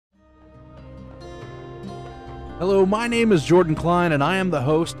Hello, my name is Jordan Klein, and I am the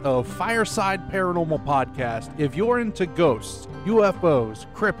host of Fireside Paranormal Podcast. If you're into ghosts, UFOs,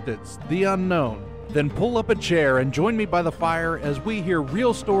 cryptids, the unknown, then pull up a chair and join me by the fire as we hear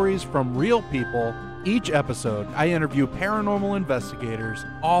real stories from real people. Each episode, I interview paranormal investigators,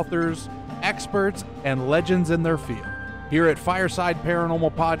 authors, experts, and legends in their field. Here at Fireside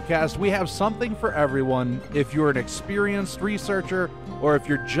Paranormal Podcast, we have something for everyone. If you're an experienced researcher or if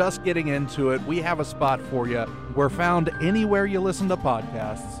you're just getting into it, we have a spot for you. We're found anywhere you listen to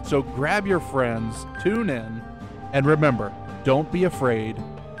podcasts, so grab your friends, tune in, and remember, don't be afraid,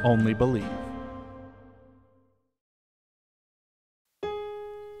 only believe.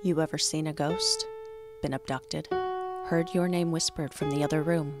 You ever seen a ghost? Been abducted? Heard your name whispered from the other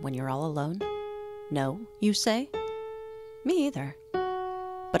room when you're all alone? No, you say? Me either.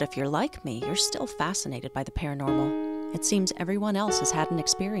 But if you're like me, you're still fascinated by the paranormal. It seems everyone else has had an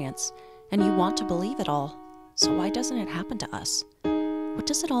experience, and you want to believe it all. So why doesn't it happen to us? What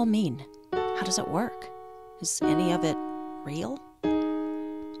does it all mean? How does it work? Is any of it real?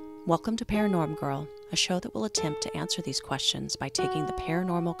 Welcome to Paranorm Girl, a show that will attempt to answer these questions by taking the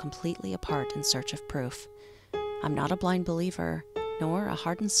paranormal completely apart in search of proof. I'm not a blind believer, nor a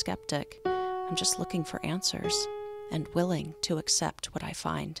hardened skeptic. I'm just looking for answers and willing to accept what I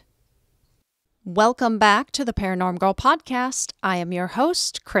find. Welcome back to the Paranorm Girl podcast. I am your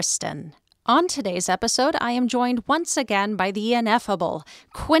host, Kristen. On today's episode, I am joined once again by the ineffable,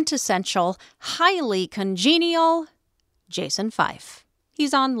 quintessential, highly congenial Jason Fife.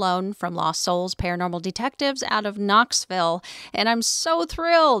 He's on loan from Lost Souls Paranormal Detectives out of Knoxville, and I'm so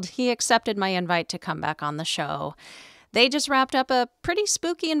thrilled he accepted my invite to come back on the show. They just wrapped up a pretty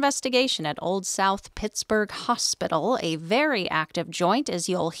spooky investigation at Old South Pittsburg Hospital, a very active joint, as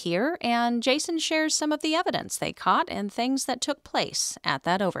you'll hear, and Jason shares some of the evidence they caught and things that took place at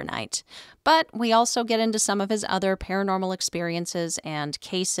that overnight. But we also get into some of his other paranormal experiences and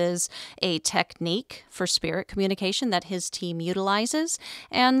cases, a technique for spirit communication that his team utilizes,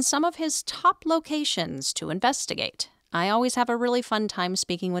 and some of his top locations to investigate. I always have a really fun time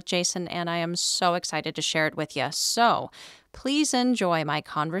speaking with Jason, and I am so excited to share it with you. So, please enjoy my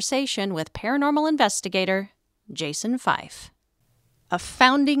conversation with paranormal investigator Jason Fife. A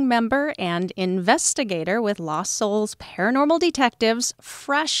founding member and investigator with Lost Souls Paranormal Detectives,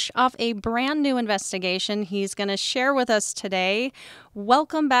 fresh off a brand new investigation he's going to share with us today.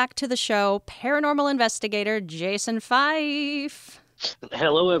 Welcome back to the show, paranormal investigator Jason Fife.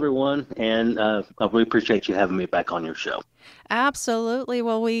 Hello, everyone, and I really appreciate you having me back on your show. Absolutely.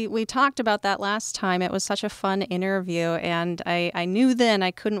 Well, we talked about that last time. It was such a fun interview, and I knew then I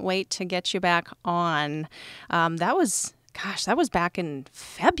couldn't wait to get you back on. That was back in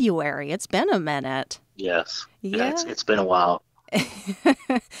February. It's been a minute. Yes. Yeah. It's been a while.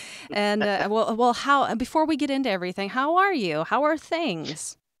 And well, how? Before we get into everything, how are you? How are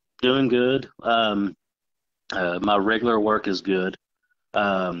things? Doing good. My regular work is good.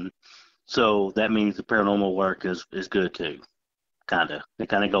 So that means the paranormal work is good too. They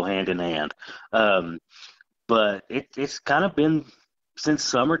kind of go hand in hand. But it's kind of been, since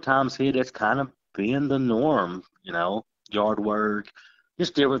summertime's hit, it's kind of been the norm, yard work,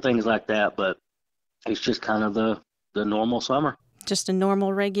 just different things like that. But it's just kind of the normal summer. Just a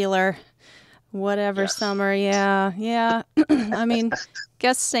normal, regular, whatever Yes. summer. Yeah. I mean,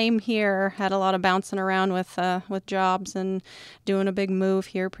 guess same here. Had a lot of bouncing around with jobs and doing a big move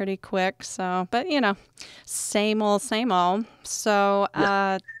here pretty quick. So, but same old. So,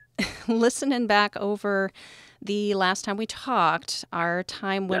 listening back over the last time we talked, our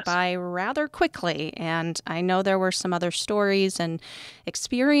time went by rather quickly, and I know there were some other stories and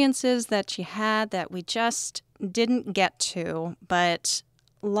experiences that you had that we just didn't get to, but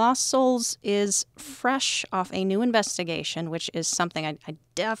Lost Souls is fresh off a new investigation, which is something I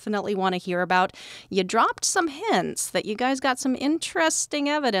definitely want to hear about. You dropped some hints that you guys got some interesting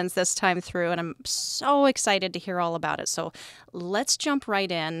evidence this time through, and I'm so excited to hear all about it. So let's jump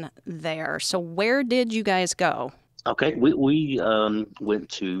right in there. So where did you guys go? Okay, we went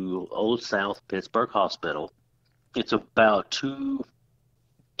to Old South Pittsburg Hospital. It's about two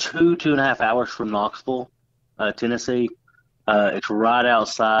and a half hours from Knoxville, Tennessee. It's right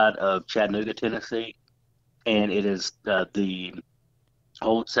outside of Chattanooga, Tennessee, and it is the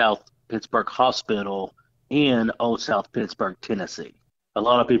Old South Pittsburg Hospital in Old South Pittsburg, Tennessee. A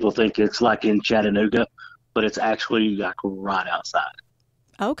lot of people think it's like in Chattanooga, but it's actually like right outside.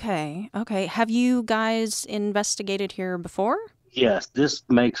 Okay. Have you guys investigated here before? Yes, this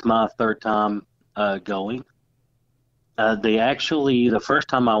makes my third time going. The first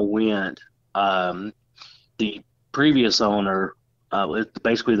time I went, the previous owner,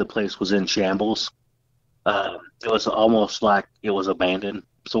 basically the place was in shambles, It was almost like it was abandoned,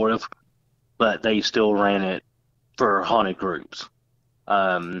 sort of, but they still ran it for haunted groups.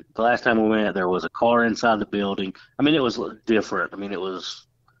 The last time we went, there was a car inside the building. I mean, it was different. I mean, it was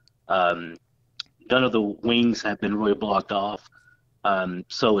um, none of the wings have been really blocked off,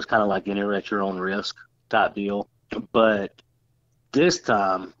 so it's kind of like enter at your own risk type deal. But this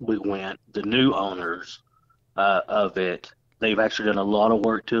time we went, the new owners of it, they've actually done a lot of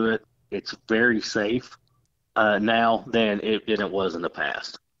work to it. It's very safe now than it was in the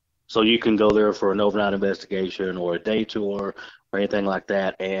past. So you can go there for an overnight investigation or a day tour or anything like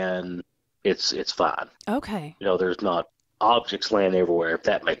that, and it's fine. Okay. You know, there's not objects laying everywhere, if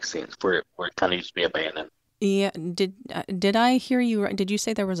that makes sense, where it kind of used to be abandoned. Yeah. Did I hear you? Did you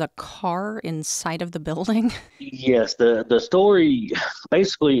say there was a car inside of the building? Yes, the story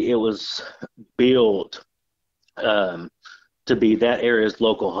basically it was built um, to be that area's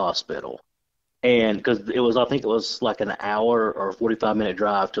local hospital. And because I think it was like an hour or 45-minute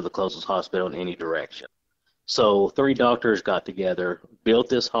drive to the closest hospital in any direction. So three doctors got together, built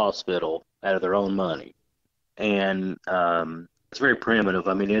this hospital out of their own money, and it's very primitive.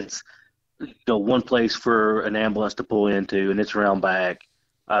 I mean, it's one place for an ambulance to pull into, and it's around back.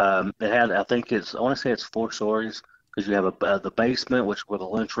 It had, I think I want to say it's 4 stories because you have the basement, which where the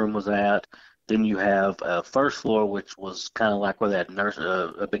lunchroom was at. Then you have a first floor, which was kind of like where that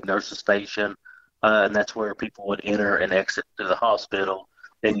a big nurses station, and that's where people would enter and exit to the hospital.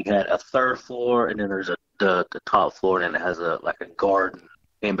 Then you had a third floor, and then there's the top floor, and it has like a garden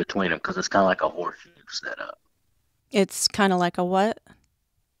in between them because it's kind of like a horseshoe setup. It's kind of like a what?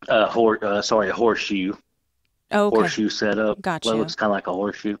 A horseshoe Oh, okay. horseshoe setup. Got Well, it you. looks kind of like a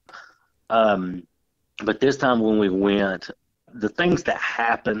horseshoe. Um, but this time when we went, the things that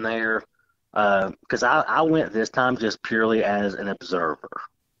happened there, because I went this time just purely as an observer.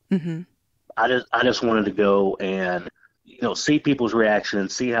 Mm-hmm. I just wanted to go and see people's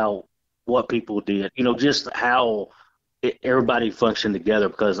reactions, see what people did, just how everybody functioned together.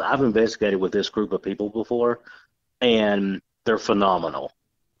 Because I've investigated with this group of people before, and they're phenomenal.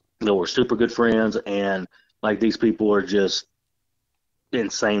 They were super good friends, and like these people are just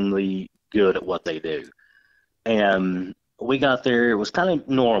insanely good at what they do. And we got there, it was kind of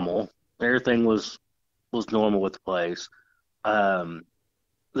normal. Everything was normal with the place. Um,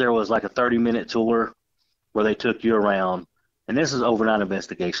 there was like a 30-minute tour where they took you around, and this is overnight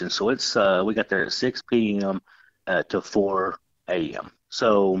investigation. So it's we got there at 6 p.m. To 4 a.m.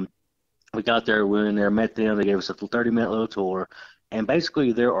 So we got there, we went in there, met them. They gave us a 30-minute little tour, and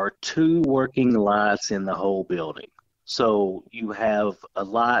basically there are two working lights in the whole building. So you have a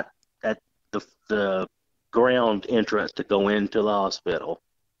light at the ground entrance to go into the hospital,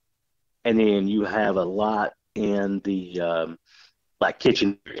 and then you have a light in the like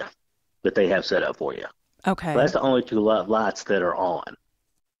kitchen area that they have set up for you. So Okay. that's the only two lights that are on.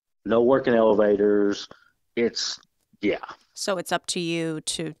 No working elevators. It's yeah, So it's up to you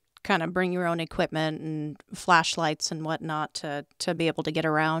to kind of bring your own equipment and flashlights and whatnot to be able to get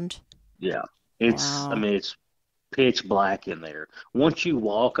around. yeah. I Wow. mean, it's pitch black in there. Once you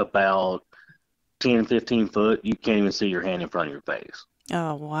walk about 10, 15 foot, you can't even see your hand in front of your face,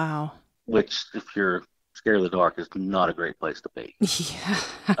 Oh, wow. which, if you're scared of the dark, is not a great place to be. Yeah.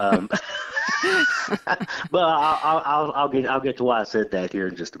 Um, but I'll get to why I said that here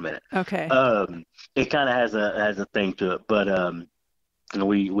in just a minute. Okay. Um, it kind of has a thing to it, but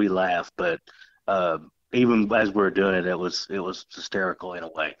we laugh, but even as we were doing it, it was hysterical in a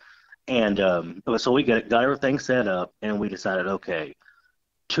way. And so we got everything set up, and we decided, okay,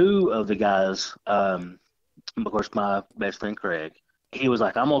 two of the guys, of course, my best friend Craig, he was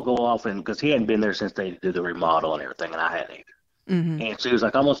like, I'm gonna go off, and because he hadn't been there since they did the remodel and everything, and I hadn't either. Mm-hmm. And so he was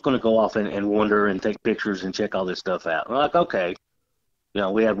like, I'm just gonna go off and wander and take pictures and check all this stuff out. We're like, okay,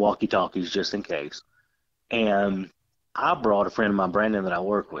 we had walkie talkies just in case. And I brought a friend of mine, Brandon, that I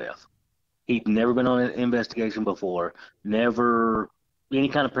work with. He'd never been on an investigation before, never any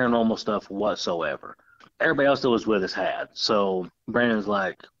kind of paranormal stuff whatsoever. Everybody else that was with us had. So Brandon's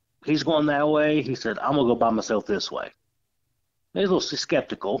like, he's going that way. He said, I'm gonna go by myself this way. He's a little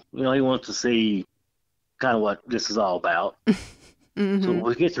skeptical. He wants to see kind of what this is all about. So Mm-hmm.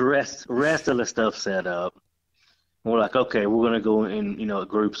 we get the rest of the stuff set up. And we're like, okay, we're gonna go in,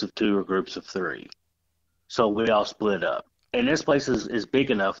 groups of two or groups of three. So we all split up. And this place is big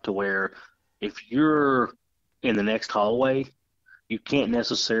enough to where if you're in the next hallway, you can't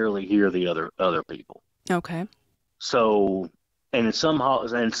necessarily hear the other people. Okay. So, and in some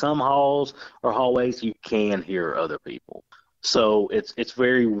halls or hallways, you can hear other people. So it's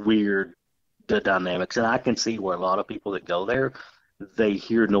very weird, the dynamics, and I can see where a lot of people that go there, they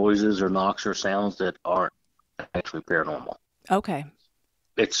hear noises or knocks or sounds that aren't actually paranormal. Okay.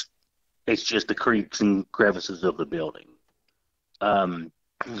 It's just the creaks and crevices of the building. Um,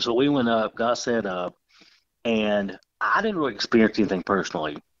 so we went up, got set up, and I didn't really experience anything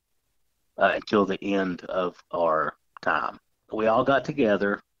personally until the end of our time. We all got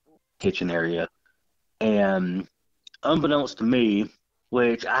together, kitchen area, and unbeknownst to me,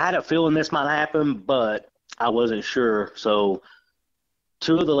 which I had a feeling this might happen, but I wasn't sure. So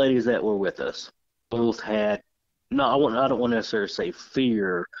two of the ladies that were with us both had, no, I don't want to necessarily say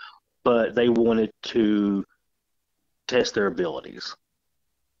fear, but they wanted to test their abilities.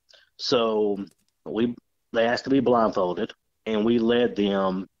 So they asked to be blindfolded, and we led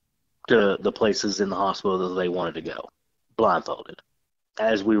them to the places in the hospital that they wanted to go, blindfolded,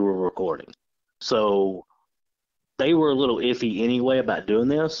 as we were recording. So they were a little iffy anyway about doing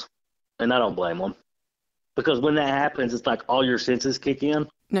this, and I don't blame them. Because when that happens, it's like all your senses kick in.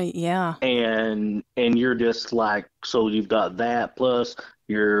 No, yeah. And you're just like, so you've got that plus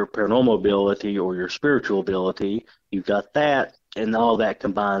your paranormal ability or your spiritual ability, you've got that, and all that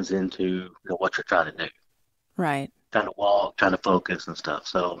combines into what you're trying to do. Right. Trying to walk, trying to focus and stuff.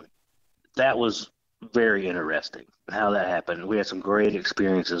 So that was very interesting how that happened. We had some great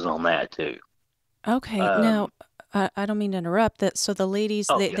experiences on that too. Okay. Now, I don't mean to interrupt. So the ladies,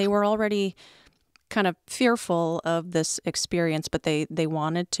 they were already kind of fearful of this experience, but they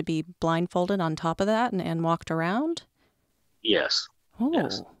wanted to be blindfolded on top of that and walked around? Yes. Oh,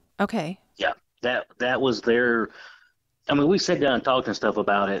 yes. Okay. Yeah, that was their. I mean, we sat down and talked and stuff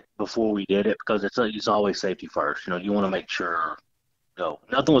about it before we did it because it's always safety first. You want to make sure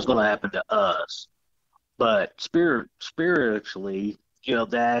nothing was going to happen to us, but spiritually,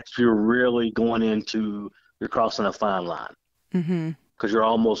 that you're really going into, you're crossing a fine line. Mm-hmm. Because you're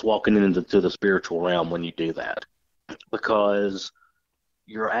almost walking into the spiritual realm when you do that. Because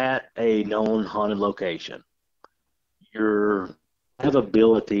you're at a known haunted location. You have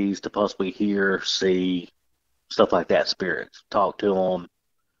abilities to possibly hear, see, stuff like that, spirits, talk to them.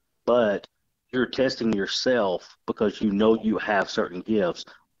 But you're testing yourself because you have certain gifts,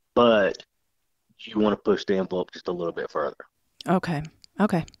 but you want to push the envelope just a little bit further. Okay.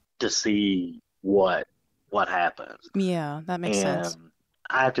 To see what happens. Yeah, that makes sense.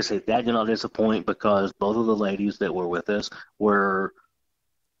 I have to say that did not disappoint because both of the ladies that were with us were,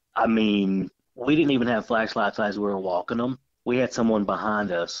 I mean, we didn't even have flashlights as we were walking them. We had someone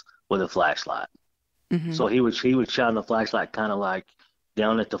behind us with a flashlight. Mm-hmm. So he would shine the flashlight kind of like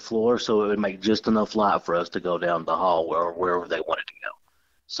down at the floor so it would make just enough light for us to go down the hall wherever they wanted to go.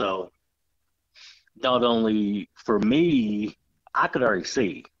 So not only for me, I could already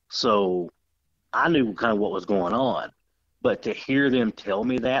see. So I knew kind of what was going on. But to hear them tell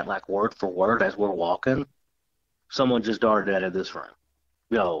me that, like word for word as we're walking, someone just darted out of this room.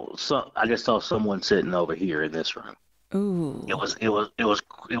 I just saw someone sitting over here in this room. Ooh. It was really,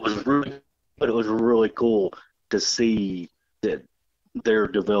 but it was really cool to see that they're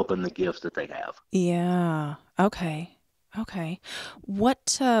developing the gifts that they have. Yeah. Okay.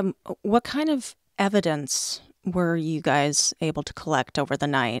 What kind of evidence were you guys able to collect over the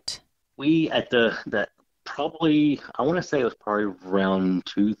night? We at that. Probably, I want to say it was probably around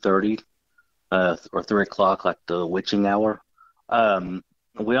 2:30 or 3 o'clock, like the witching hour.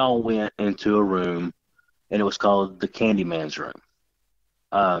 We all went into a room, and it was called the Candyman's room.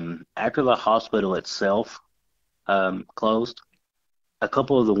 After the hospital itself closed, a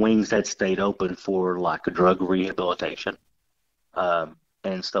couple of the wings had stayed open for like a drug rehabilitation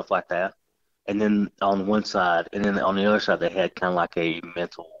and stuff like that. And then on one side, and then on the other side, they had kind of like a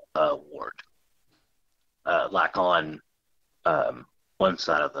mental ward. Like on one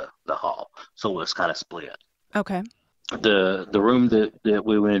side of the hall, so it was kind of split. Okay. The room that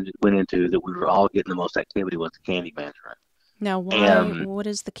we went into that we were all getting the most activity was the Candyman's room. Now, what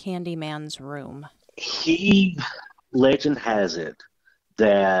is the Candyman's room? Legend has it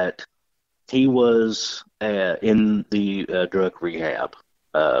that he was in the drug rehab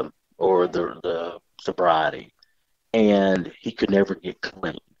or the sobriety, and he could never get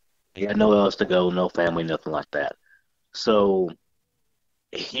clean. He had nowhere else to go, no family, nothing like that. So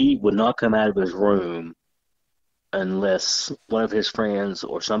he would not come out of his room unless one of his friends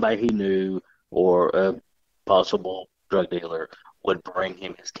or somebody he knew or a possible drug dealer would bring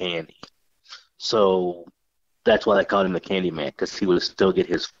him his candy. So that's why they called him the Candyman, because he would still get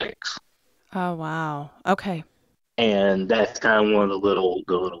his fix. Oh, wow. Okay. And that's kind of one of the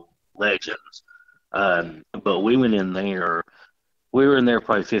little legends. But we went in there. We were in there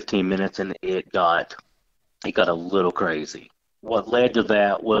probably 15 minutes, and it got a little crazy. What led to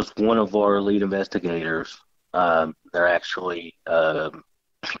that was one of our lead investigators They're actually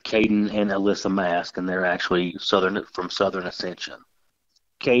Caden and Alyssa Mask, and they're actually from Southern Ascension.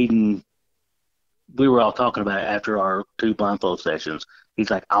 Caden, we were all talking about it after our 2 blindfold sessions. He's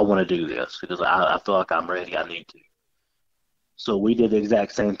like, I want to do this because I feel like I'm ready. I need to. So we did the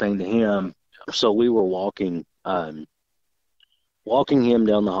exact same thing to him. So we were walking him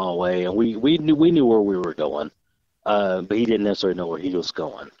down the hallway, and we knew where we were going, but he didn't necessarily know where he was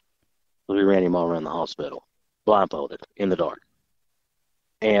going. So we ran him all around the hospital, blindfolded, in the dark.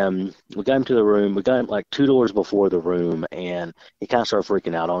 And we got him to the room. We got him like 2 doors before the room, and he kind of started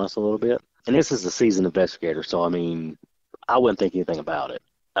freaking out on us a little bit. And this is a seasoned investigator, so I mean, I wouldn't think anything about it.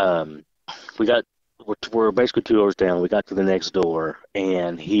 We're basically 2 doors down. We got to the next door,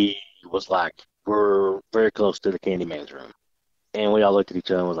 and he was like, we're very close to the Candyman's room. And we all looked at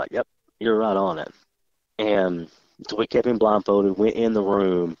each other and was like, yep, you're right on it. And so we kept him blindfolded, went in the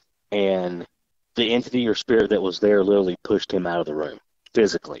room, and the entity or spirit that was there literally pushed him out of the room,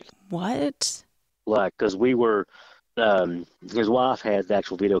 physically. What? Like, because we were, his wife had the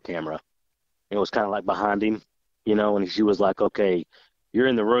actual video camera. It was kind of like behind him, and she was like, okay, you're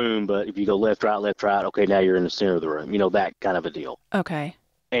in the room, but if you go left, right, okay, now you're in the center of the room, that kind of a deal. Okay.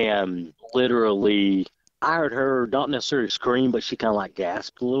 And literally, I heard her not necessarily scream, but she kind of like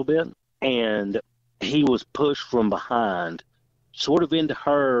gasped a little bit. And he was pushed from behind, sort of into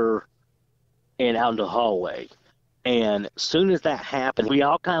her and out into the hallway. And as soon as that happened,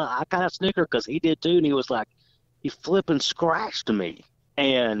 I kind of snickered because he did too. And he was like, he flipping scratched me.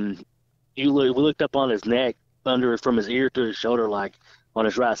 And we looked up on his neck, from his ear to his shoulder, like on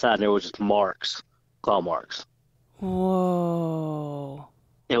his right side, and there was just claw marks. Whoa.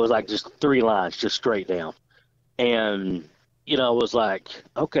 It was like just 3 lines, just straight down. And, it was like,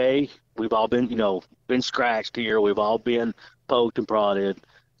 okay, we've all been, been scratched here. We've all been poked and prodded.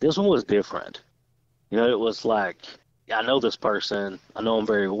 This one was different. It was like, I know this person. I know him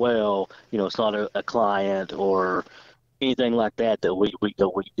very well. It's not a client or anything like that we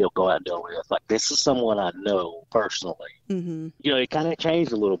go out and deal with. Like, this is someone I know personally. Mm-hmm. It kind of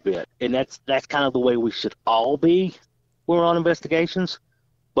changed a little bit. And that's kind of the way we should all be when we're on investigations.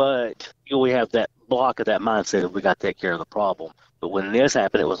 But we have that block of that mindset of we got to take care of the problem. But when this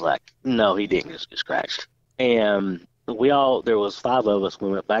happened, it was like, no, he didn't just get scratched. And there was 5 of us. We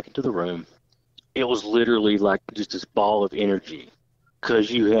went back into the room. It was literally like just this ball of energy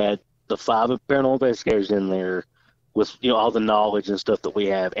because you had the 5 paranormal investigators in there with, all the knowledge and stuff that we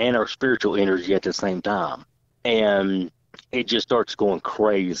have and our spiritual energy at the same time. And it just starts going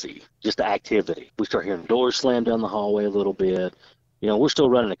crazy, just the activity. We start hearing doors slam down the hallway a little bit. We're still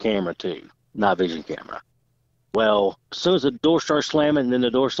running a camera too, night vision camera. Well, as soon as the door starts slamming, then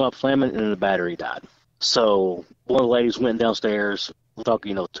the door stopped slamming, and then the battery died. So one of the ladies went downstairs, we're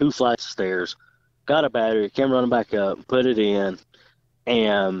talking, 2 flights of stairs, got a battery, came running back up, put it in,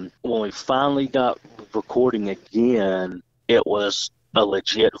 and when we finally got recording again, it was a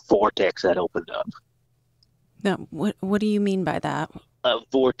legit vortex that opened up. Now, what do you mean by that? A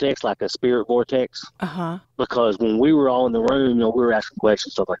vortex, like a spirit vortex. Uh-huh. Because when we were all in the room, we were asking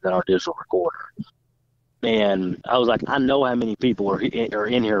questions, stuff like that on our digital recorder. And I was like, I know how many people are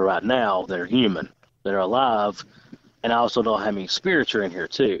in here right now that are human, that are alive, and I also know how many spirits are in here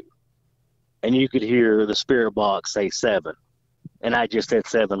too. And you could hear the spirit box say 7. And I just said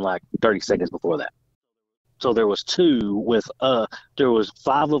 7 like 30 seconds before that. So there was 2 there was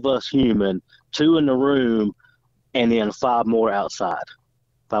 5 of us human, 2 in the room, and then 5 more outside,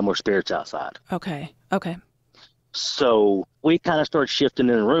 5 more spirits outside. Okay. So we kind of started shifting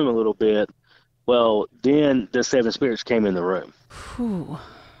in the room a little bit. Well, then the 7 spirits came in the room. Whew.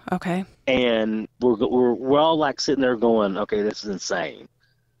 Okay. And we're all like sitting there going, okay, this is insane.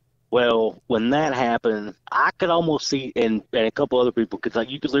 Well, when that happened, I could almost see, and a couple other people could, like,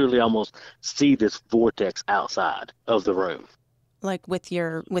 you could literally almost see this vortex outside of the room. Like with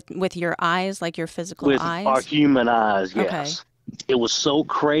your eyes, like your physical eyes? With our human eyes, yes. Okay. It was so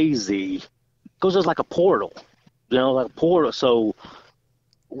crazy because it was like a portal, like a portal. So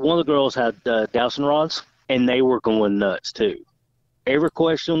one of the girls had dowsing rods, and they were going nuts too. Every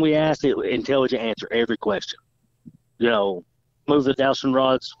question we asked, intelligent answer, every question. Move the dowsing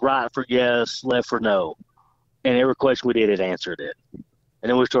rods right for yes, left for no. And every question we did, it answered it. And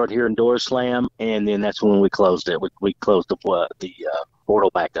then we started hearing doors slam, and then that's when we closed it. We closed the portal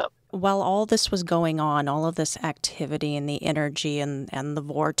back up. While all this was going on, all of this activity and the energy and the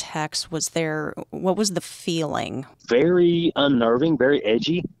vortex, what was the feeling? Very unnerving, very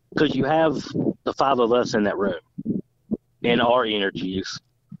edgy, because you have the 5 of us in that room and our energies.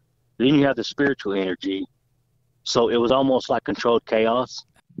 Then you have the spiritual energy. So it was almost like controlled chaos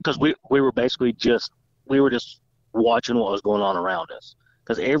because we were basically we were just watching what was going on around us.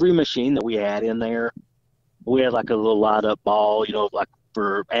 Because every machine that we had in there, we had like a little light up ball, like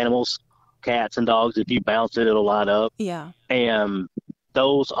for animals, cats and dogs. If you bounce it, it'll light up. Yeah. And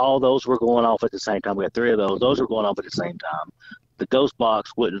all those were going off at the same time. We had 3 of those. Those were going off at the same time. The ghost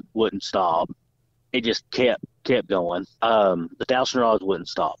box wouldn't stop. It just kept going. The dowsing rods wouldn't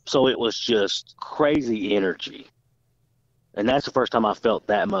stop. So it was just crazy energy. And that's the first time I felt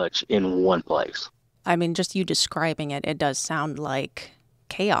that much in one place. I mean, just you describing it, it does sound like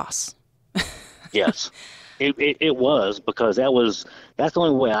chaos. Yes. It was, because that's the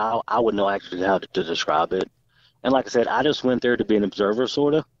only way I would know actually how to describe it. And like I said, I just went there to be an observer,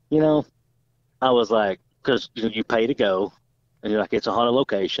 sort of, I was like, because you pay to go, and you're like, it's a haunted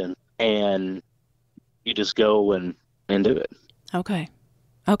location, and you just go and do it. Okay.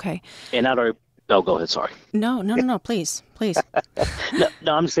 And I'd already, oh, go ahead, sorry. No, please.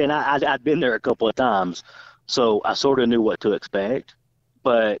 No, I'm just saying I'd been there a couple of times, so I sort of knew what to expect.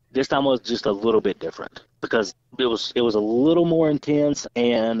 But this time was just a little bit different, because it was a little more intense.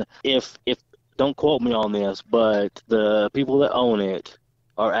 And if don't quote me on this, but the people that own it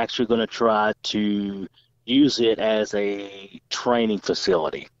are actually going to try to use it as a training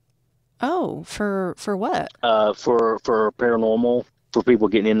facility. Oh, for what? For paranormal, for people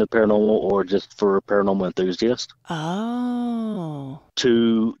getting into paranormal, or just for paranormal enthusiasts. Oh.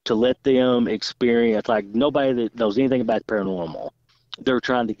 To let them experience, like, nobody that knows anything about paranormal, they're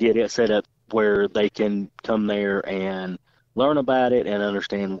trying to get it set up where they can come there and learn about it and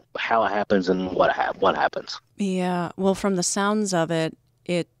understand how it happens and what happens. Yeah. Well, from the sounds of it,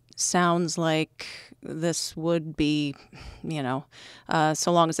 it sounds like this would be,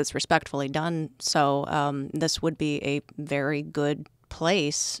 so long as it's respectfully done. So this would be a very good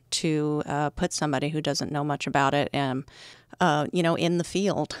place to put somebody who doesn't know much about it and, in the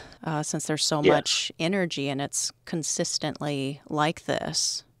field, since there's so much energy and it's consistently like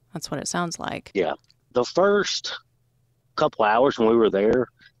this. That's what it sounds like. Yeah. The first couple hours when we were there,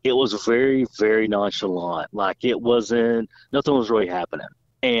 it was very, very nonchalant. Like, nothing was really happening.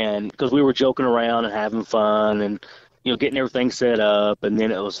 And because we were joking around and having fun and, getting everything set up. And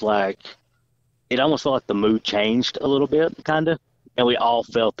then it was like, it almost felt like the mood changed a little bit, kind of. And we all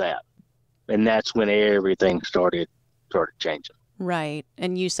felt that. And that's when everything started changing. Right.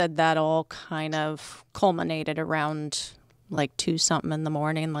 And you said that all kind of culminated around like 2-something in the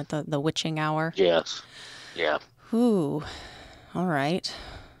morning, like the witching hour. Yes. Yeah. Ooh. All right.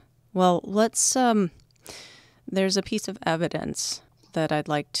 Well, let's, there's a piece of evidence that I'd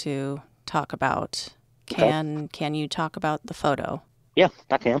like to talk about. Can you talk about the photo? Yeah,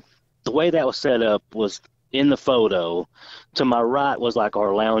 I can. The way that was set up was, in the photo, to my right was like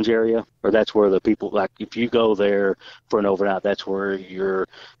our lounge area, or that's where the people, like, if you go there for an overnight, that's where your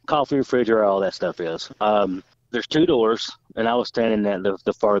coffee, refrigerator, all that stuff is. There's 2 doors, and I was standing at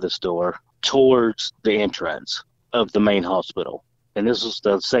the farthest door towards the entrance of the main hospital. And this was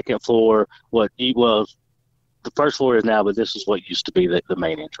the second floor, the first floor is now, but this is what used to be the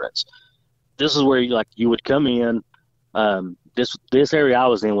main entrance. This is where you would come in. This area I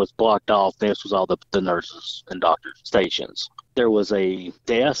was in was blocked off. This was all the nurses and doctors' stations. There was a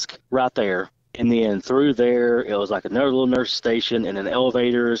desk right there, and then through there it was like another little nurse station, and then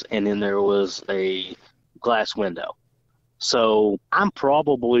elevators, and then there was a glass window. So I'm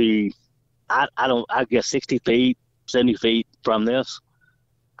probably, I guess 60 feet, 70 feet from this.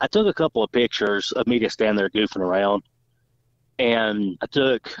 I took a couple of pictures of me just standing there goofing around, and I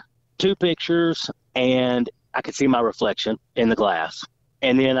took 2 pictures, and I could see my reflection in the glass.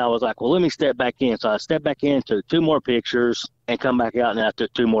 And then I was like, well, let me step back in. So I stepped back in, took 2 more pictures, and come back out, and I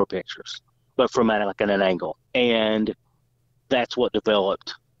took 2 more pictures, but from at an angle. And that's what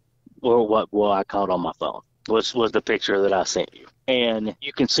developed, or what I caught on my phone, was the picture that I sent you. And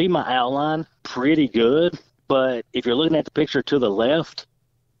you can see my outline pretty good, but if you're looking at the picture to the left,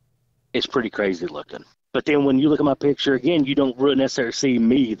 it's pretty crazy looking. But then when you look at my picture again, you don't really necessarily see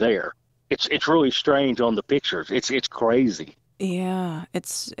me there. It's really strange on the pictures. It's crazy. Yeah,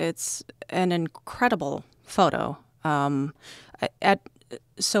 it's an incredible photo. So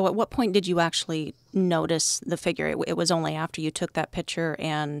at what point did you actually notice the figure? It was only after you took that picture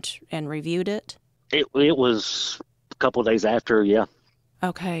and reviewed it? It was a couple of days after, yeah.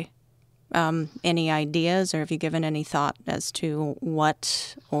 Okay. Any ideas, or have you given any thought as to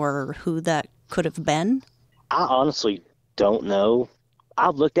what or who that could have been? I honestly don't know.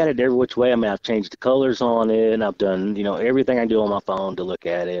 I've looked at it every which way. I mean, I've changed the colors on it, and I've done, everything I do on my phone to look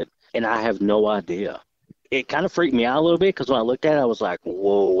at it, and I have no idea. It kind of freaked me out a little bit, because when I looked at it, I was like,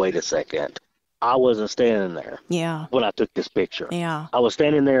 whoa, wait a second. I wasn't standing there when I took this picture. Yeah. I was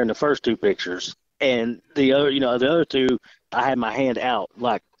standing there in the first 2 pictures, And the other two, I had my hand out,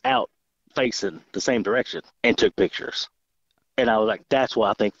 like out facing the same direction and took pictures. And I was like, that's what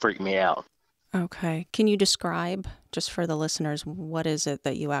I think freaked me out. Okay. Can you describe, just for the listeners, what is it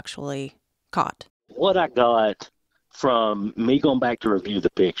that you actually caught? What I got from me going back to review the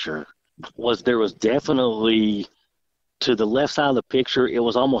picture was there was definitely, to the left side of the picture, it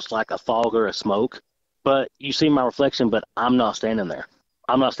was almost like a fog or a smoke. But you see my reflection, but I'm not standing there.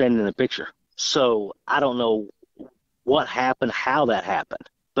 I'm not standing in the picture. So I don't know what happened, how that happened.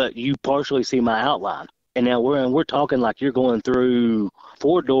 But you partially see my outline. And now we're talking like you're going through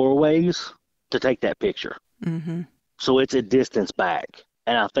 4 doorways to take that picture. Mm-hmm. So it's a distance back.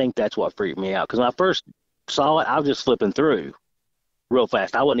 And I think that's what freaked me out. Because when I first saw it, I was just flipping through real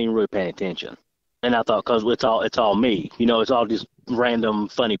fast. I wasn't even really paying attention. And I thought, because it's all me. It's all just random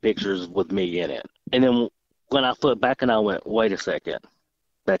funny pictures with me in it. And then when I flipped back and I went, wait a second,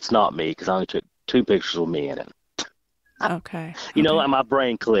 that's not me, because I only took 2 pictures with me in it. Okay. My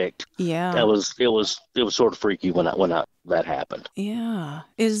brain clicked. Yeah. It was sort of freaky when that happened. Yeah.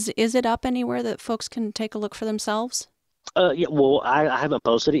 Is it up anywhere that folks can take a look for themselves? Yeah. Well, I haven't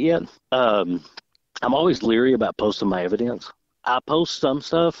posted it yet. I'm always leery about posting my evidence. I post some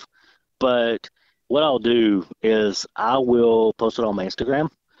stuff, but what I'll do is I will post it on my Instagram,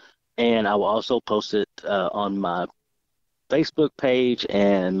 and I will also post it on my Facebook page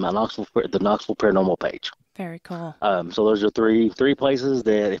and the Knoxville Paranormal page. Very cool. So those are three places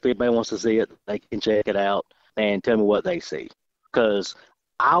that if anybody wants to see it, they can check it out and tell me what they see. Because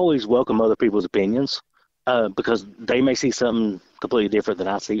I always welcome other people's opinions because they may see something completely different than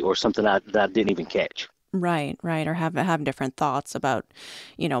I see, or something that I didn't even catch. Right. Or have different thoughts about,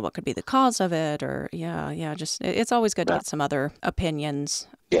 what could be the cause of it, or just it's always good to get some other opinions.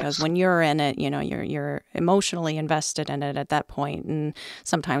 Because when you're in it, you're emotionally invested in it at that point, and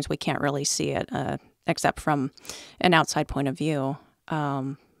sometimes we can't really see it except from an outside point of view.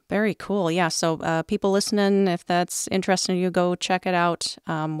 Very cool. Yeah. So people listening, if that's interesting to you, go check it out.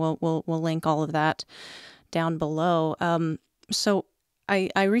 We'll link all of that down below. So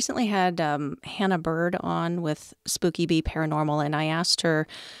I recently had Hannah Bird on with Spooky Bee Paranormal, and I asked her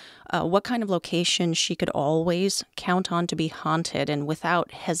what kind of location she could always count on to be haunted, and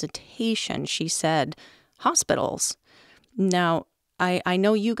without hesitation, she said hospitals. Now, I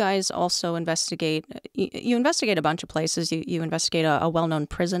know you guys also investigate. You investigate a bunch of places. You investigate a well-known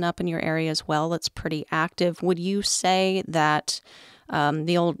prison up in your area as well that's pretty active. Would you say that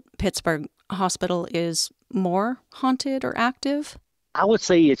the old Pittsburgh Hospital is more haunted or active? I would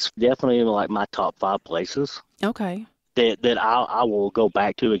say it's definitely in like my top 5 places. Okay. That I will go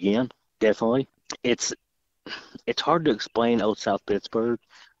back to again. Definitely. It's hard to explain old South Pittsburgh,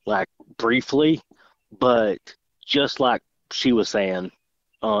 like briefly, but just like she was saying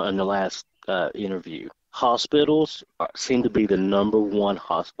in the last interview, hospitals seem to be the number 1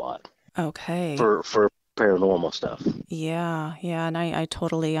 hotspot. Okay. For paranormal stuff. Yeah, and I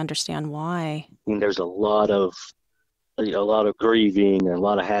totally understand why. I mean, there's a lot of grieving and a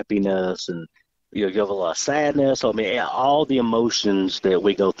lot of happiness, and you have a lot of sadness. I mean, all the emotions that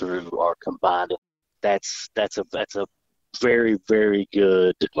we go through are combined. That's a very, very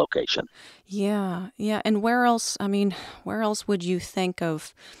good location. Yeah. And where else would you think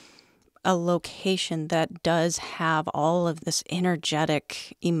of a location that does have all of this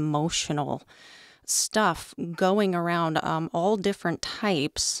energetic, emotional stuff going around, all different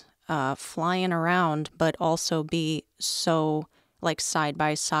types, flying around, but also be so like side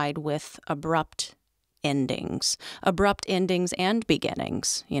by side with abrupt endings and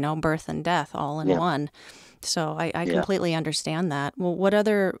beginnings, birth and death all in one. So I completely understand that. Well,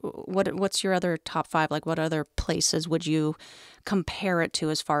 what's your other top 5? Like, what other places would you compare it to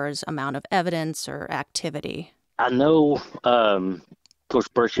as far as amount of evidence or activity? I know, of course,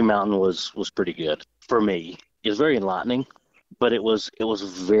 Brushy Mountain was pretty good for me. It was very enlightening, but it was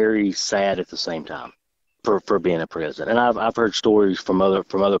very sad at the same time for being a prison. And I've heard stories from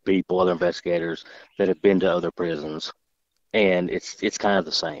other people, other investigators that have been to other prisons, and it's kind of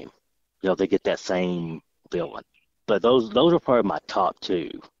the same. They get that same feeling. But those are probably my top 2.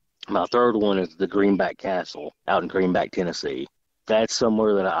 My third one is the Greenback Castle out in Greenback, Tennessee. That's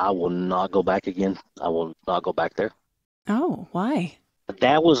somewhere that I will not go back again. I will not go back there. Oh, why?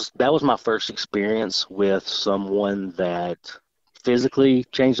 That was my first experience with someone that physically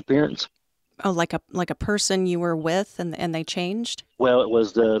changed appearance. Oh, like a person you were with and they changed? Well, it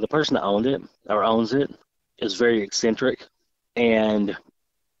was the person that owned it or owns it is very eccentric, and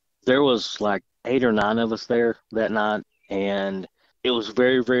there was like 8 or 9 of us there that night, and it was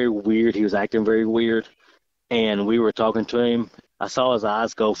very, very weird. He was acting very weird, and we were talking to him. I saw his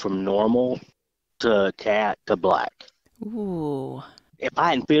eyes go from normal to cat to black. Ooh. If I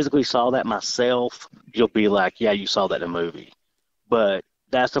hadn't physically saw that myself, you'll be like, yeah, you saw that in a movie. But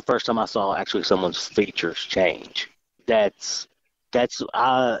that's the first time I saw actually someone's features change. Craig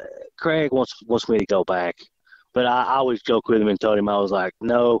wants me to go back, but I always joke with him and told him, I was like,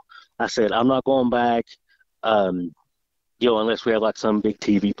 no, I said, I'm not going back, unless we have like some big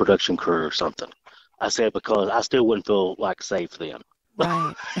TV production crew or something. I said, because I still wouldn't feel like safe then.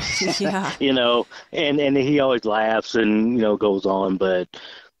 Right. Yeah. And he always laughs and, goes on, but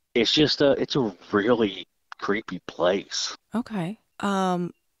it's just it's a really creepy place. Okay.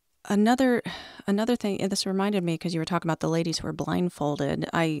 Another thing, and this reminded me because you were talking about the ladies who were blindfolded.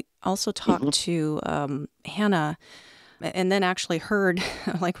 I also talked to Hannah, and then actually heard,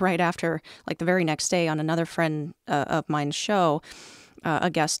 like right after, like the very next day on another friend of mine's show, a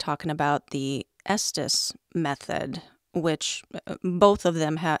guest talking about the Estes Method, which both of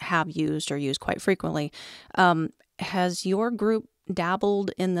them have used or use quite frequently. Has your group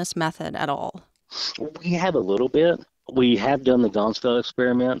dabbled in this method at all? We have a little bit. We have done the Ganzfeld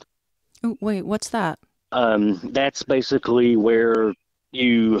experiment. Ooh, wait, what's that? That's basically where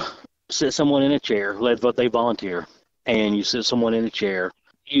you sit someone in a chair, they volunteer, and you sit someone in a chair.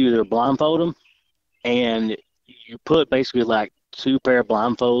 You either blindfold them, and you put basically like 2 pair of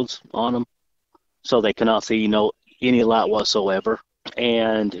blindfolds on them, so they cannot see any light whatsoever.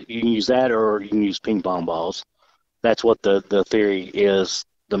 And you can use that, or you can use ping pong balls. That's what the theory is.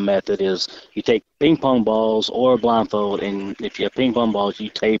 The method is you take ping pong balls or a blindfold, and if you have ping pong balls, you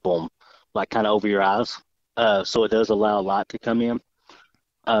tape them like kind of over your eyes, so it does allow light to come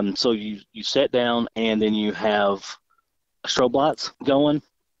in. So you sit down, and then you have strobe lights going,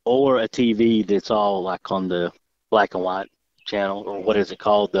 or a TV that's all like on the black and white channel, or what is it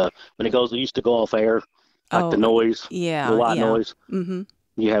called? It used to go off air, like the noise, the white noise. Mm-hmm.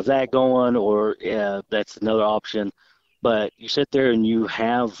 You have that going, or that's another option. But you sit there and you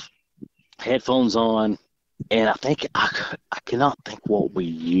have headphones on, and I think I cannot think what we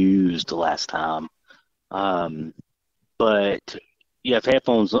used last time, but you have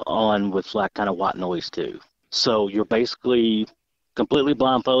headphones on with like kind of white noise too. So you're basically completely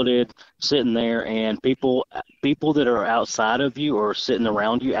blindfolded, sitting there, and people that are outside of you or sitting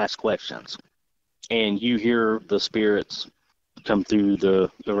around you ask questions, and you hear the spirits come through the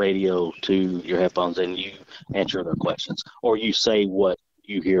radio to your headphones, and you answer their questions, or you say what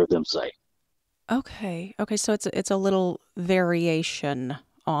you hear them say. Okay, so it's a little variation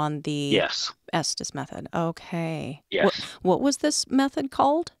on the Estes method. Okay. Yes. What was this method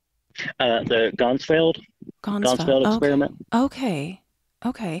called? The Ganzfeld experiment. Okay.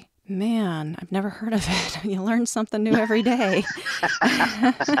 Man, I've never heard of it. You learn something new every day.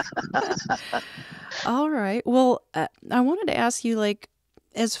 All right. Well, I wanted to ask you, like,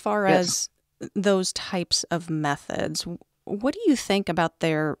 as far as those types of methods, what do you think about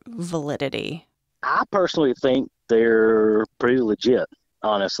their validity? I personally think they're pretty legit,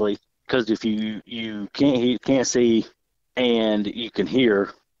 honestly, because if you can't see and you can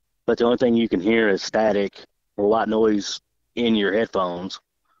hear, but the only thing you can hear is static or white noise in your headphones,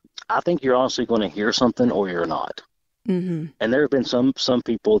 I think you're honestly going to hear something or you're not. Mm-hmm. And there have been some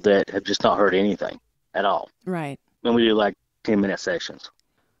people that have just not heard anything at all. Right. And we do like 10-minute sessions,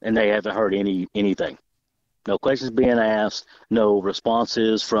 and they haven't heard anything. No questions being asked, no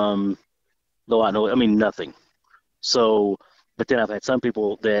responses from the white noise. I mean, nothing. So, but then I've had some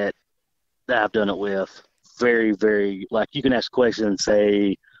people that I've done it with, very, very, like, you can ask questions and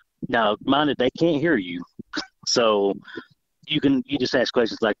say, now, mind it, they can't hear you. So you just ask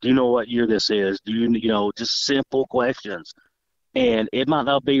questions like, do you know what year this is? Do you, just simple questions. And it might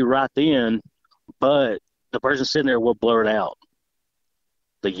not be right then, but the person sitting there will blurt out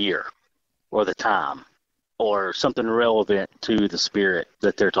the year or the time or something relevant to the spirit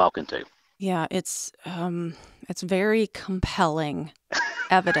that they're talking to. Yeah, it's very compelling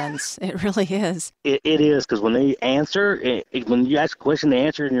evidence. It really is. It is, because when they answer, when you ask a question, they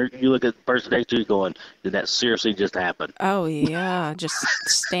answer, and you look at the person next to you going, did that seriously just happen? Oh, yeah. Just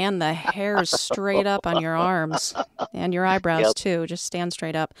stand the hairs straight up on your arms and your eyebrows, too. Just stand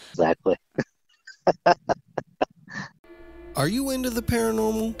straight up. Exactly. Are you into the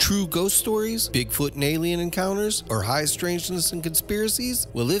paranormal, true ghost stories, Bigfoot and alien encounters, or high strangeness and conspiracies?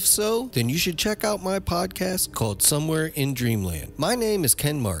 Well, if so, then you should check out my podcast called Somewhere in Dreamland. My name is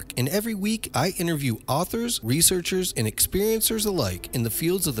Ken Mark, and every week I interview authors, researchers, and experiencers alike in the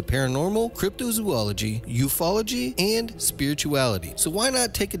fields of the paranormal, cryptozoology, ufology, and spirituality. So why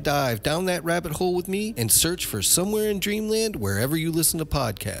not take a dive down that rabbit hole with me and search for Somewhere in Dreamland wherever you listen to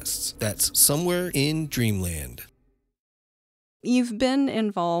podcasts. That's Somewhere in Dreamland. You've been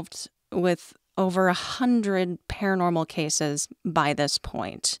involved with over 100 paranormal cases by this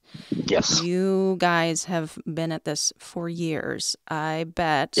point. Yes. You guys have been at this for years. I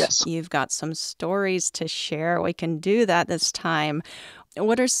bet you've got some stories to share. We can do that this time.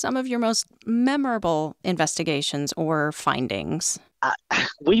 What are some of your most memorable investigations or findings?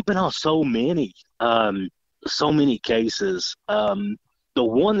 We've been on so many cases. The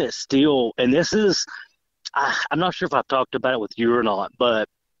one that's still, and this is, I'm not sure if I've talked about it with you or not, but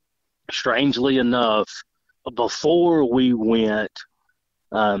strangely enough, before we went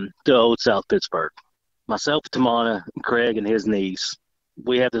to old South Pittsburg, myself, Tamana, Craig, and his niece,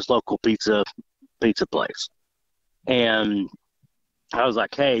 we have this local pizza place. And I was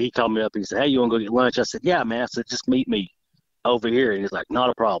like, hey, he called me up. He said, hey, you want to go get lunch? I said, yeah, man. I said, just meet me over here. And he's like, not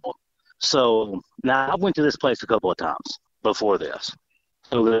a problem. So now I went to this place a couple of times before this.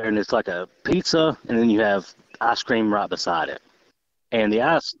 So there, and it's like a pizza, and then you have ice cream right beside it. And the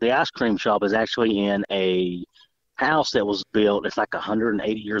ice cream shop is actually in a house that was built. It's like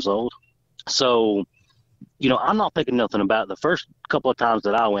 180 years old. So, I'm not thinking nothing about it. The first couple of times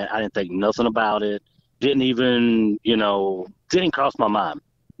that I went, I didn't think nothing about it. Didn't even, didn't cross my mind.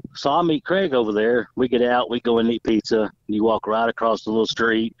 So I meet Craig over there. We get out, we go and eat pizza. You walk right across the little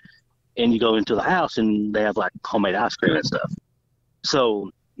street, and you go into the house, and they have like homemade ice cream and stuff. So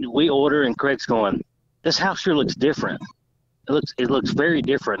we order, and Craig's going, this house sure looks different. It looks very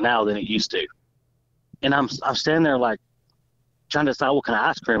different now than it used to. And I'm standing there like trying to decide what kind of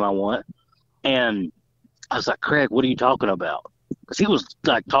ice cream I want. And I was like, Craig, what are you talking about? Because he was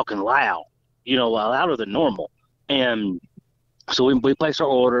like talking loud, louder than normal. And so we place our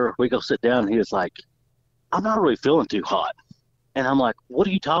order. We go sit down, and he was like, I'm not really feeling too hot. And I'm like, what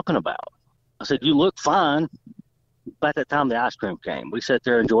are you talking about? I said, you look fine. By that time, the ice cream came. We sat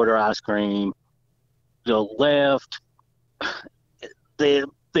there, enjoyed our ice cream, left. The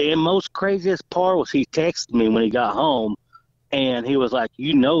most craziest part was he texted me when he got home, and he was like,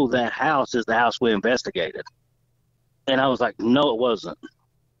 that house is the house we investigated. And I was like, no, it wasn't.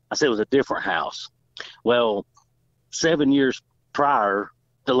 I said it was a different house. Well, 7 years prior,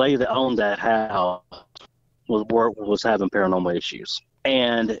 the lady that owned that house was having paranormal issues.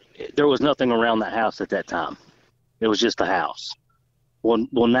 And there was nothing around that house at that time. It was just a house. Well,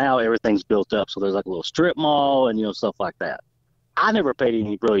 now everything's built up, so there's like a little strip mall and, stuff like that. I never paid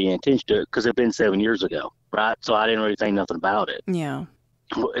any really attention to it because it'd been 7 years ago, right? So I didn't really think nothing about it. Yeah.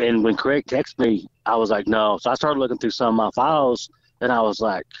 And when Craig texted me, I was like, no. So I started looking through some of my files, and I was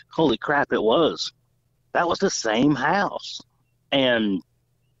like, holy crap, it was. That was the same house. And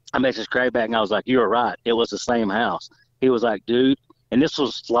I messaged Craig back, and I was like, you were right. It was the same house. He was like, dude, and this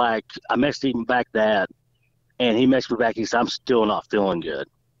was like, I messaged him back that, and he messaged me back. He said, I'm still not feeling good.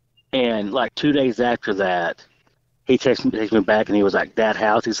 And like 2 days after that, he texted me back, and he was like, that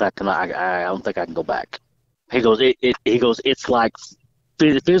house, he's like, I don't think I can go back. He goes, it's like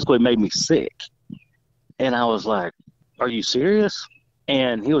physically made me sick. And I was like, are you serious?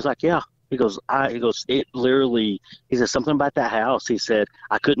 And he was like, yeah. He goes, it literally, he said something about that house. He said,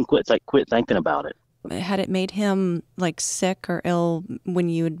 I couldn't quit thinking about it. Had it made him like sick or ill when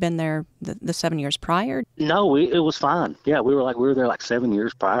you had been there the 7 years prior? No, it was fine. Yeah, we were there like 7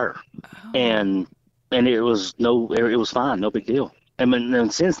 years prior. Oh. And it was fine, no big deal. And then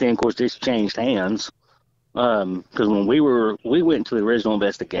since then, of course, it's changed hands. Because when we went into the original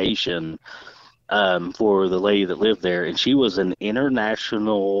investigation for the lady that lived there, and she was an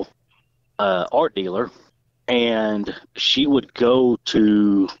international art dealer, and she would go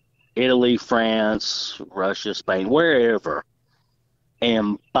to Italy, France, Russia, Spain, wherever,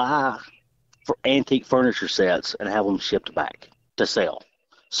 and buy for antique furniture sets and have them shipped back to sell.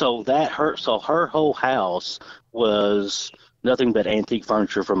 So her whole house was nothing but antique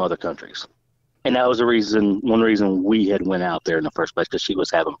furniture from other countries. And that was one reason we had went out there in the first place, because she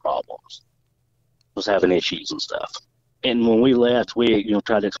was having problems, was having issues and stuff. And when we left, we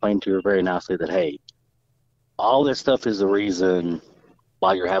tried to explain to her very nicely that, hey, all this stuff is the reason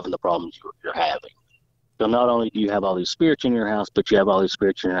why you're having the problems you're having. So not only do you have all these spirits in your house, but you have all these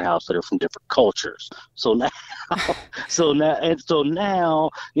spirits in your house that are from different cultures. So now,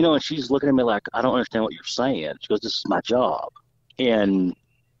 and she's looking at me like, I don't understand what you're saying. She goes, this is my job. And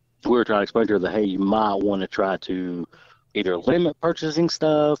we were trying to explain to her that, hey, you might want to try to either limit purchasing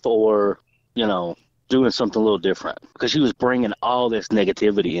stuff or, doing something a little different, because she was bringing all this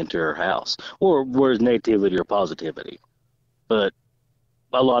negativity into her house, or where's negativity or positivity, but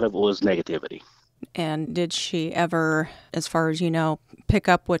a lot of it was negativity. And did she ever, as far as you know, pick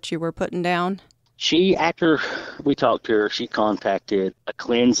up what you were putting down? She, after we talked to her, she contacted a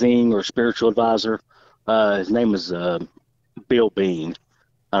cleansing or spiritual advisor. His name is Bill Bean,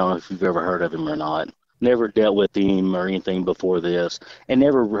 I don't know if you've ever heard of him or not. Never dealt with him or anything before this, and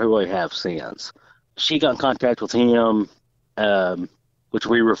never really have since. She got in contact with him, which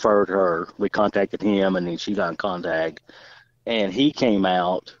we referred her. We contacted him, and then she got in contact, and he came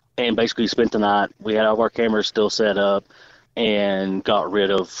out and basically spent the night. We had all of our cameras still set up and got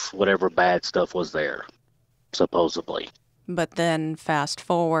rid of whatever bad stuff was there, supposedly. But then fast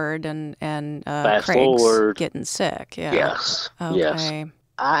forward and Fast Craig's forward. getting sick. Yeah. Yes. Okay. Yes.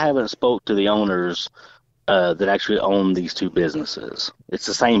 I haven't spoke to the owners that actually own these two businesses. It's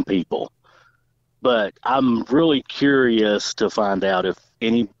the same people. But I'm really curious to find out if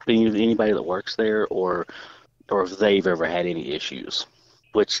anybody that works there or if they've ever had any issues,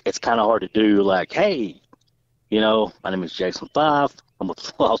 which it's kind of hard to do. Like, hey, my name is Jason Fife. I'm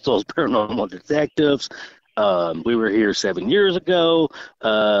with Lost Souls Paranormal Detectives. We were here 7 years ago.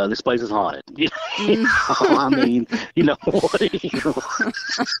 This place is haunted. I mean, what?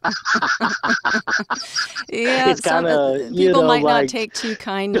 Yeah, it's kind of people might not take too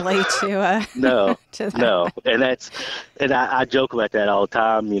kindly to no, to that. no, and I joke about that all the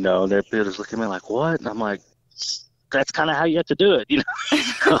time. And they're just looking at me like, what? And I'm like, that's kind of how you have to do it.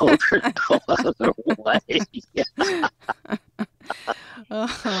 There's no other way.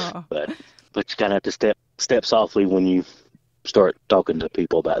 Oh. But you kind of have to step softly when you start talking to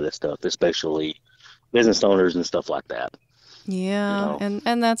people about this stuff, especially business owners and stuff like that. Yeah,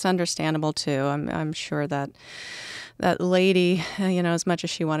 and that's understandable too. I'm sure that lady, as much as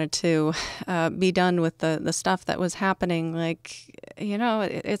she wanted to be done with the stuff that was happening,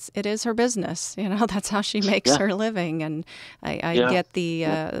 it is her business. That's how she makes her living, and I get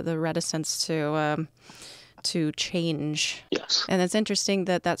the reticence to change. Yes. And it's interesting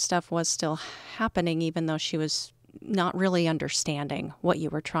that stuff was still happening, even though she was not really understanding what you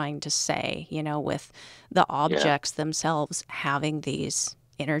were trying to say, with the objects themselves having these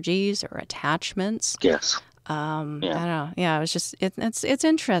energies or attachments. Yes. I don't know. Yeah, it was just, it's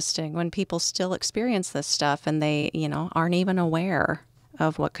interesting when people still experience this stuff and they, aren't even aware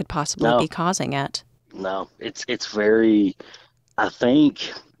of what could possibly be causing it. No, it's very, I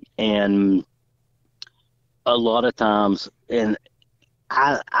think, and a lot of times, and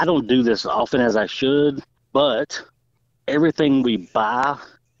I don't do this often as I should, but everything we buy,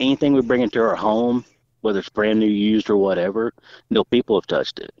 anything we bring into our home, whether it's brand new, used, or whatever, people have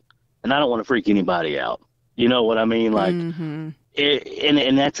touched it. And I don't want to freak anybody out. You know what I mean? Like, and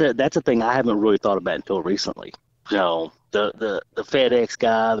that's a thing I haven't really thought about until recently. The FedEx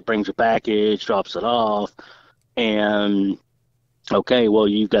guy that brings your package, drops it off, and okay, well,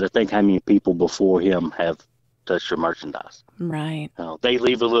 you've got to think how many people before him have touched your merchandise. Right. They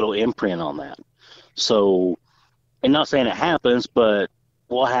leave a little imprint on that. So, and not saying it happens, but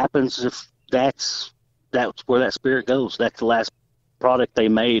what happens if that's where that spirit goes? That's the last product they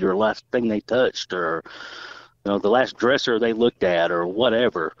made or last thing they touched or, the last dresser they looked at or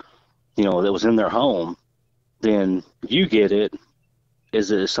whatever, that was in their home. Then you get it.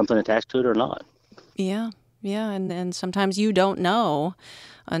 Is it something attached to it or not? Yeah. Yeah. And sometimes you don't know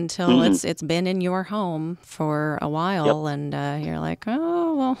until it's been in your home for a while. Yep. And you're like,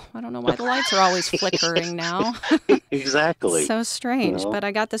 oh, well, I don't know why the lights are always flickering now. Exactly. So strange, but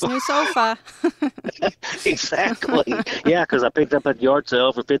I got this new sofa. Exactly. Yeah, because I picked up at the yard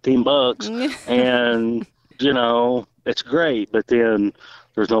sale for $15 and, it's great. But then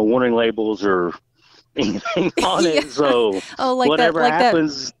there's no warning labels or anything on it, so whatever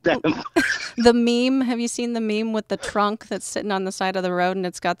happens. The meme, have you seen the meme with the trunk that's sitting on the side of the road and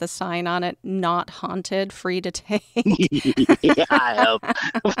it's got the sign on it, not haunted, free to take? Yeah, I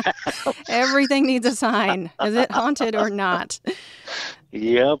have. Everything needs a sign. Is it haunted or not?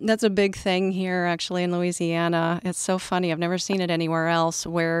 Yep. That's a big thing here, actually, in Louisiana. It's so funny. I've never seen it anywhere else,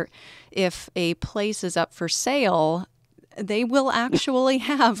 where if a place is up for sale, they will actually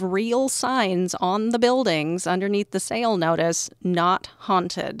have real signs on the buildings underneath the sale notice, not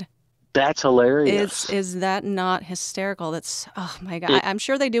haunted. That's hilarious. Is that not hysterical? That's, oh my God. I'm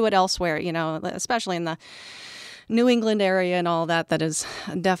sure they do it elsewhere, especially in the New England area and all that is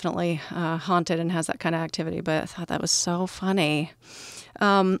definitely haunted and has that kind of activity. But I thought that was so funny.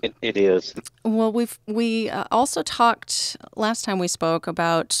 It is. Well, we also talked last time we spoke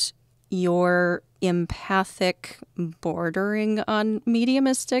about your empathic bordering on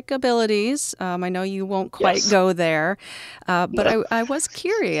mediumistic abilities. I know you won't quite go there, but I was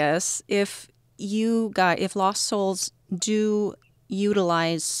curious if Lost Souls do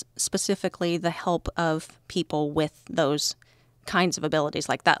utilize specifically the help of people with those kinds of abilities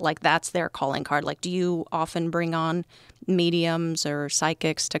like that, like that's their calling card. Like, do you often bring on mediums or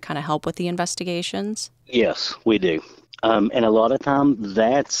psychics to kind of help with the investigations? Yes, we do. And a lot of time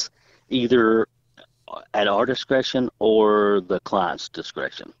that's either at our discretion or the client's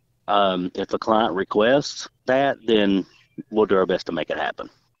discretion. If the client requests that, then we'll do our best to make it happen.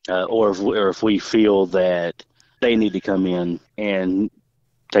 Or if we feel that they need to come in and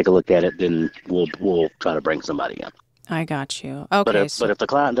take a look at it, then we'll try to bring somebody in. I got you. Okay. But if the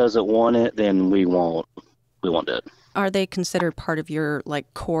client doesn't want it, then we won't do it. Are they considered part of your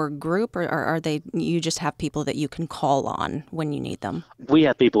core group, or are they, you just have people that you can call on when you need them? We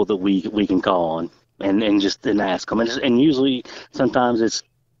have people that we can call on and just ask them, and usually sometimes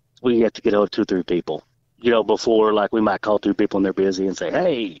we have to get over 2-3 people. Before we might call 2 people and they're busy and say,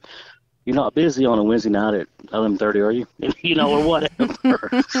 hey, you're not busy on a Wednesday night at 11:30, are you? Or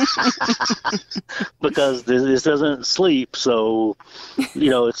whatever. Because this doesn't sleep, so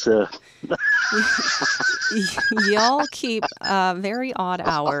it's a. Y'all keep very odd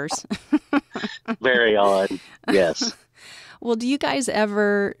hours. Very odd, yes. Well, do you guys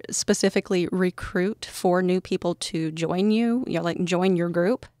ever specifically recruit for new people to join you? Join your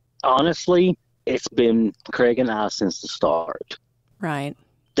group? Honestly, it's been Craig and I since the start. Right.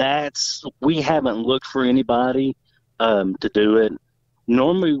 We haven't looked for anybody to do it.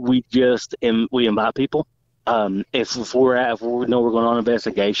 Normally, we invite people. If we know we're going on an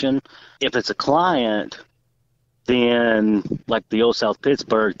investigation, if it's a client, then like the old South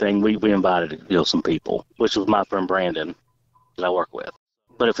Pittsburg thing, we invited some people, which was my friend Brandon that I work with.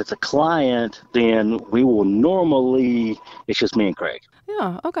 But if it's a client, then we will normally, it's just me and Craig.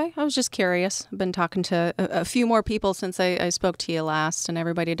 Yeah, okay. I was just curious. I've been talking to a few more people since I spoke to you last, and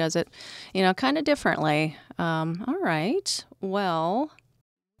everybody does it, kind of differently. All right. Well,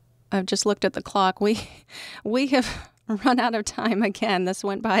 I've just looked at the clock. We have run out of time again. This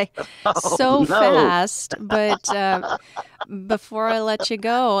went by fast. But before I let you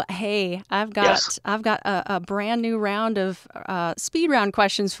go, hey, I've got a brand new round of speed round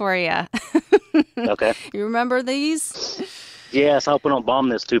questions for you. Okay. You remember these? Yes, I hope we don't bomb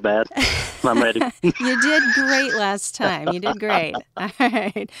this too bad. I'm ready. You did great last time. You did great. All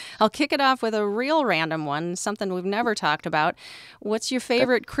right. I'll kick it off with a real random one, something we've never talked about. What's your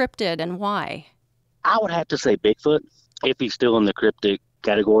favorite cryptid and why? I would have to say Bigfoot, if he's still in the cryptid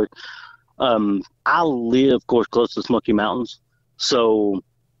category. I live, of course, close to the Smoky Mountains. So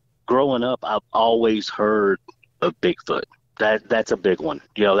growing up, I've always heard of Bigfoot. That's a big one.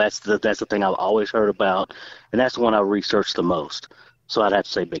 That's the thing I've always heard about, and that's the one I researched the most. So I'd have to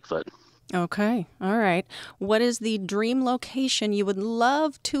say Bigfoot. Okay. All right. What is the dream location you would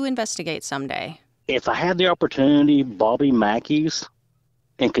love to investigate someday? If I had the opportunity, Bobby Mackey's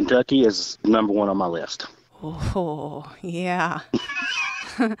in Kentucky is number 1 on my list. Oh, yeah.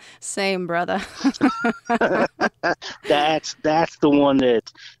 Same, brother. That's the one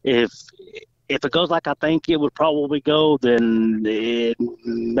that if it goes like I think it would probably go, then it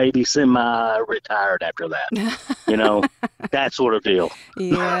may be semi-retired after that. That sort of deal.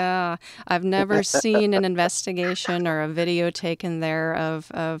 Yeah. I've never seen an investigation or a video taken there of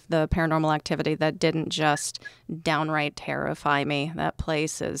the paranormal activity that didn't just downright terrify me. That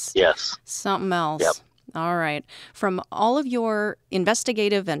place is something else. Yep. All right. From all of your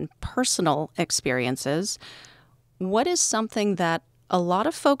investigative and personal experiences, what is something that a lot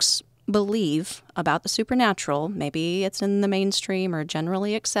of folks believe about the supernatural, maybe it's in the mainstream or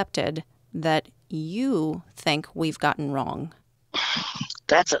generally accepted, that you think we've gotten wrong?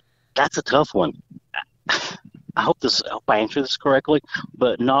 That's a tough one. I hope I answer this correctly,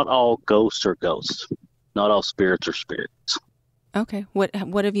 but not all ghosts are ghosts. Not all spirits are spirits. Okay.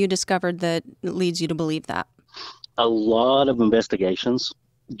 What have you discovered that leads you to believe that? A lot of investigations,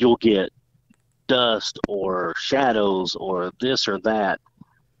 you'll get dust or shadows or this or that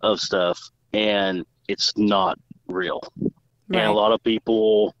of stuff, and it's not real. Right. And a lot of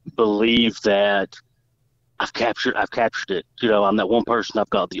people believe that I've captured it. I'm that one person, I've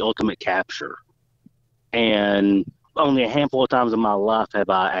got the ultimate capture. And only a handful of times in my life have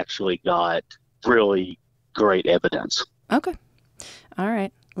I actually got really great evidence. Okay. All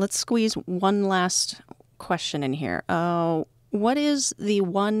right. Let's squeeze one last question in here. What is the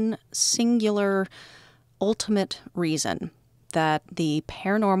one singular ultimate reason that the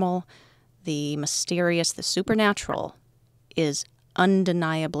paranormal, the mysterious, the supernatural is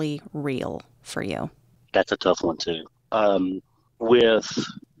undeniably real for you? That's a tough one, too. With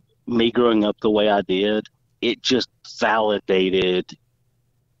me growing up the way I did, it just validated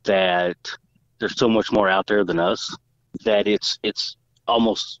that there's so much more out there than us, that it's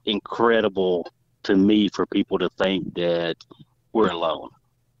almost incredible to me for people to think that we're alone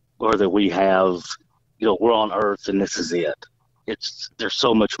or that we have, we're on Earth and this is it. There's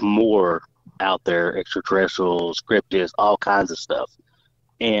so much more out there, extraterrestrials, cryptids, all kinds of stuff.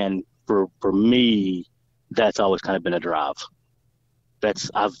 And for me, that's always kind of been a drive.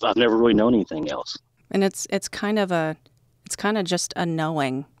 I've never really known anything else. And it's kind of just a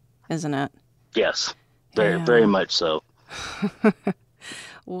knowing, isn't it? Yes, very much so.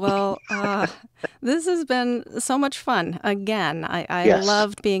 Well, this has been so much fun. Again, I Yes.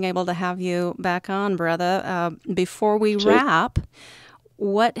 loved being able to have you back on, brother. Before we wrap,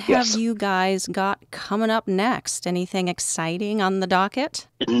 what have Yes. you guys got coming up next? Anything exciting on the docket?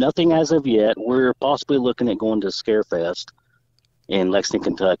 Nothing as of yet. We're possibly looking at going to Scarefest in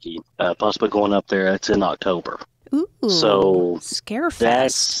Lexington, Kentucky. Possibly going up there. It's in October. Ooh, So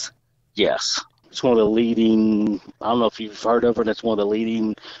Scarefest. Yes. It's one of the leading, I don't know if you've heard of it, it's one of the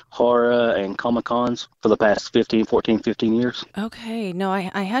leading horror and Comic-Cons for the past 15 years. Okay, no, I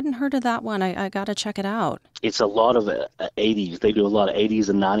hadn't heard of that one. I got to check it out. It's a lot of 80s. They do a lot of 80s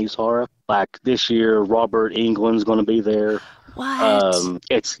and 90s horror. Like this year, Robert Englund's going to be there. What?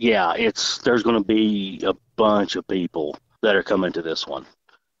 There's going to be a bunch of people that are coming to this one.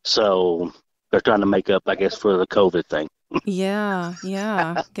 So they're trying to make up, I guess, for the COVID thing. Yeah.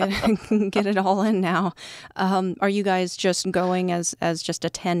 Get it all in now. Are you guys just going as just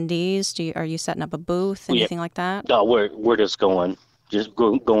attendees? Are you setting up a booth, anything like that? No, we're just going just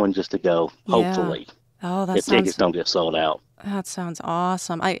to go. Hopefully, Oh, if tickets don't get sold out. That sounds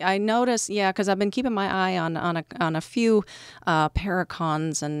awesome. I noticed, because I've been keeping my eye on a few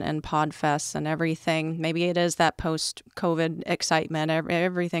Paracons and Podfests and everything. Maybe it is that post-COVID excitement.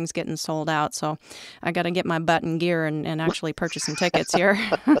 Everything's getting sold out, so I got to get my butt in gear and actually purchase some tickets here.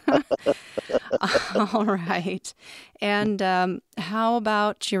 All right. And how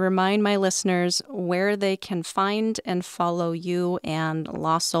about you remind my listeners where they can find and follow you and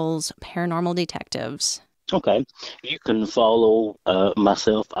Lost Souls Paranormal Detectives? Okay. You can follow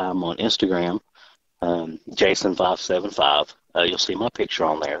myself. I'm on Instagram, Jason575. You'll see my picture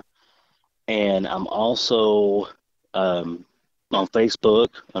on there. And I'm also on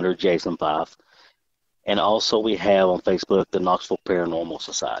Facebook under Jason Fife. And also we have on Facebook the Knoxville Paranormal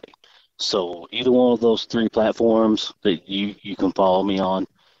Society. So either one of those three platforms that you can follow me on,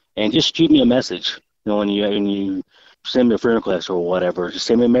 and just shoot me a message. When you send me a friend request or whatever, just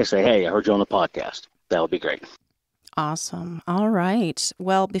send me a message. Say, hey, I heard you on the podcast. That would be great. Awesome. All right.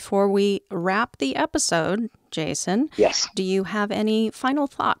 Well, before we wrap the episode, Jason, yes, do you have any final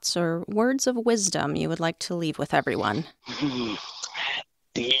thoughts or words of wisdom you would like to leave with everyone?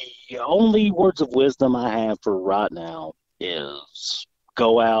 The only words of wisdom I have for right now is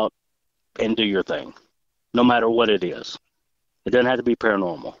go out and do your thing, no matter what it is. It doesn't have to be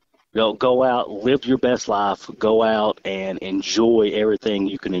paranormal. Go out, live your best life, go out and enjoy everything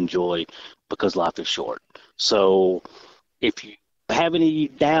you can enjoy, because life is short. So if you have any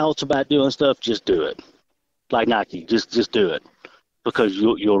doubts about doing stuff, just do it. Like Nike, just do it, because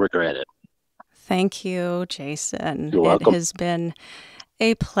you'll regret it. Thank you, Jason. You're welcome. It has been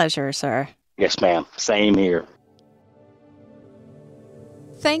a pleasure, sir. Yes, ma'am. Same here.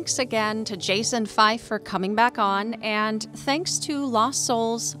 Thanks again to Jason Fife for coming back on, and thanks to Lost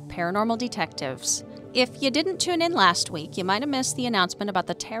Souls Paranormal Detectives. If you didn't tune in last week, you might have missed the announcement about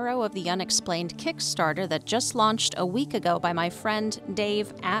the Tarot of the Unexplained Kickstarter that just launched a week ago by my friend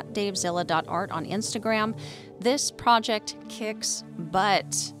Dave at davezilla.art on Instagram. This project kicks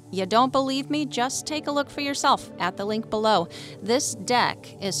butt. You don't believe me? Just take a look for yourself at the link below. This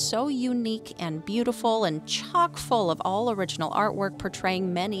deck is so unique and beautiful and chock full of all original artwork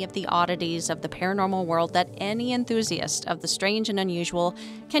portraying many of the oddities of the paranormal world that any enthusiast of the strange and unusual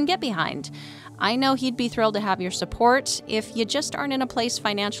can get behind. I know he'd be thrilled to have your support. If you just aren't in a place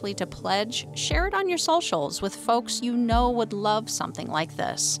financially to pledge, share it on your socials with folks you know would love something like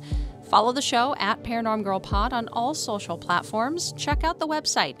this. Follow the show at Paranorm Girl Pod on all social platforms. Check out the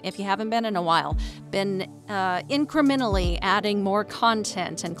website if you haven't been in a while. Been incrementally adding more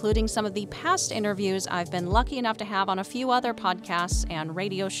content, including some of the past interviews I've been lucky enough to have on a few other podcasts and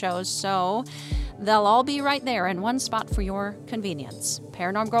radio shows, so they'll all be right there in one spot for your convenience.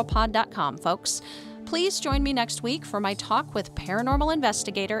 ParanormGirlPod.com, folks. Please join me next week for my talk with paranormal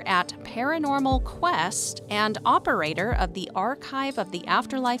investigator at Paranormal Quest and operator of the Archive of the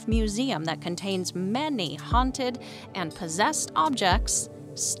Afterlife Museum that contains many haunted and possessed objects,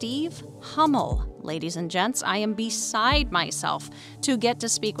 Steve Hummel. Ladies and gents, I am beside myself to get to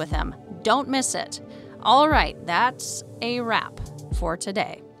speak with him. Don't miss it. All right, that's a wrap for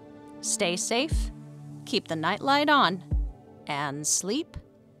today. Stay safe, keep the nightlight on, and sleep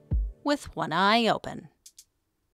with one eye open.